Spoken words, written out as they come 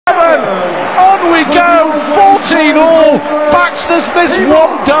again. On we go, 14 all. Baxter's missed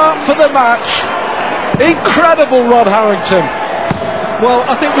one dart for the match. Incredible, Rod Harrington. Well,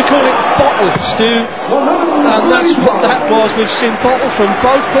 I think we call it bottle, Stu, and that's what that was. We've seen bottle from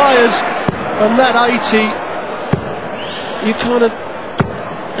both players, and that 80, you kind of,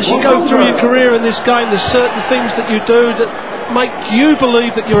 as you go through your career in this game, there's certain things that you do that make you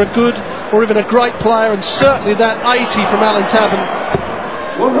believe that you're a good or even a great player, and certainly that 80 from Alan Tabern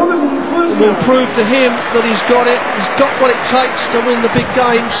will prove to him that he's got it, he's got what it takes to win the big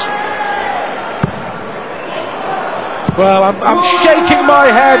games. Well, I'm shaking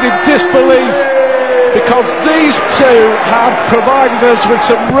my head in disbelief, because these two have provided us with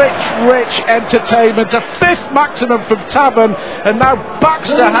some rich entertainment. A fifth maximum from Tabern, and now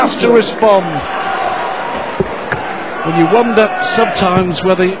Baxter has to respond. When you wonder sometimes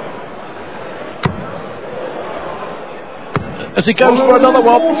whether, as he goes for another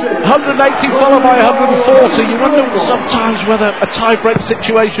one, 180 followed by 140, you wonder sometimes whether a tie-break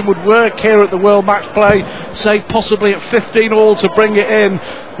situation would work here at the World Match Play, say possibly at 15 all to bring it in,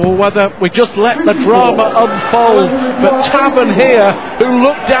 or whether we just let the drama unfold. But Tabern here, who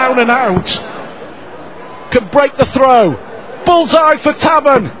looked down and out, can break the throw. Bullseye for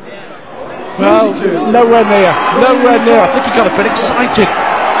Tabern. Well, nowhere near. I think he got a bit excited.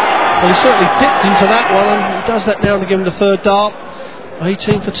 Well, he certainly dipped into that one, and he does that now to give him the third dart.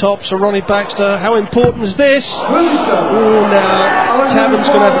 18 for top, so Ronnie Baxter. How important is this? Oh, now Tabern's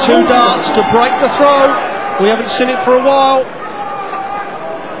going to have two darts to break the throw. We haven't seen it for a while.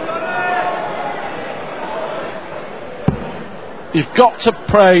 You've got to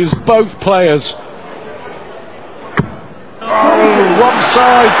praise both players. Oh, one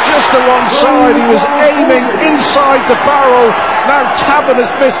side, just the one side. He was aiming inside the barrel. Now Tabern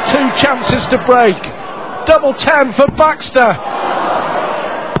has missed two chances to break. Double 10 for Baxter.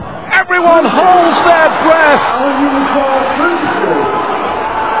 Everyone holds their breath.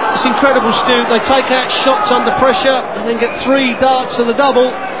 It's incredible, Stu. They take out shots under pressure and then get three darts to the double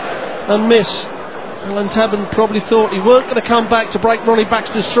and miss. Alan Tabern probably thought he weren't going to come back to break Ronnie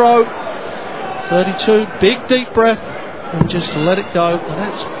Baxter's throw. 32, big deep breath, and just let it go. And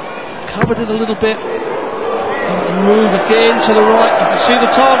that's covered it a little bit. And move again to the right. You can see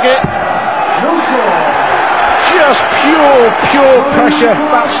the target. Just pure pressure.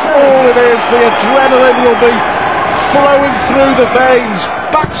 That's all it is. The adrenaline will be flowing through the veins.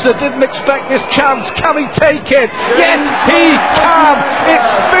 Baxter didn't expect this chance. Can he take it? Yes, he can.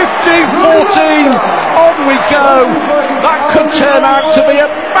 It's 15-14. On we go. That could turn out to be a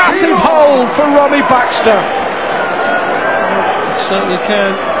massive hole for Ronnie Baxter. It certainly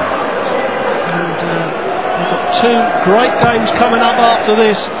can. And we've got two great games coming up after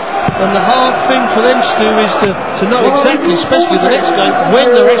this. And the hard thing for them, Stu, is to know exactly, especially the next game, when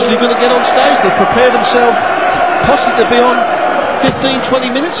they're actually going to get on stage. They prepare themselves possibly to be on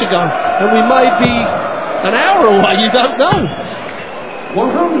 15-20 minutes ago, and we may be an hour away, you don't know.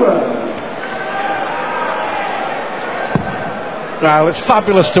 100. Well, it's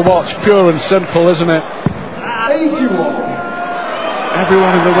fabulous to watch, pure and simple, isn't it? 81.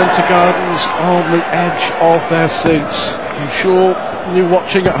 Everyone in the Winter Gardens on the edge of their seats. I'm sure you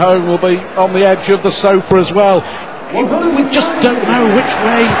watching at home will be on the edge of the sofa as well. We just don't know which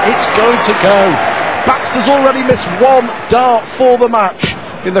way it's going to go. Baxter's already missed one dart for the match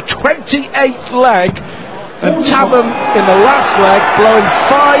in the 28th leg, and Tabern in the last leg blowing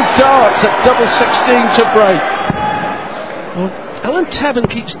 5 darts at double 16 to break. Well, Alan Tabern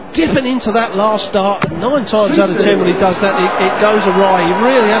keeps dipping into that last dart, and 9 times out of 10 when he does that, it goes awry. He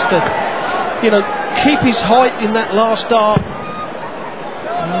really has to, keep his height in that last dart.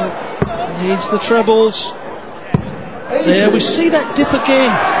 Needs the trebles. There, we see that dip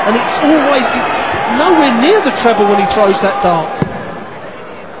again, and it's always nowhere near the treble when he throws that dart.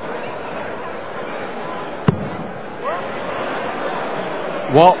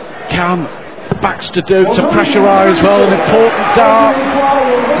 What can Baxter do to pressurise? Well, an important dart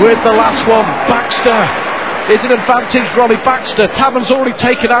with the last one. Baxter is an advantage for Ronnie Baxter. Tabern's already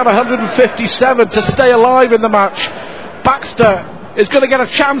taken out 157 to stay alive in the match. Baxter is going to get a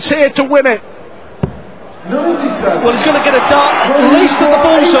chance here to win it. 97. Well, he's going to get a dart at least at the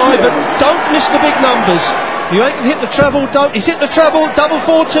bullseye, but don't miss the big numbers. You ain't hit the treble. He's hit the treble. Double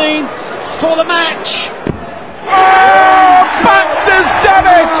 14 for the match. Oh, Baxter's done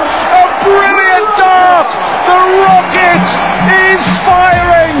it! A brilliant dart! The rocket is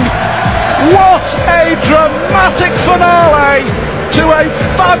firing! What a dramatic finale to a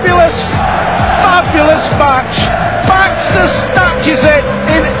fabulous match. Baxter snatches it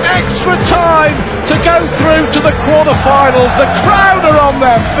in extra desperate time to go through to the quarterfinals. The crowd are on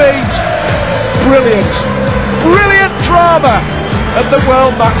their feet. Brilliant, brilliant drama at the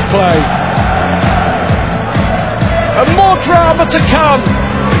World Matchplay. And more drama to come.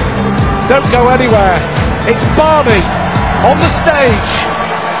 Don't go anywhere. It's Barney on the stage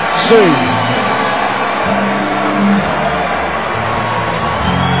soon.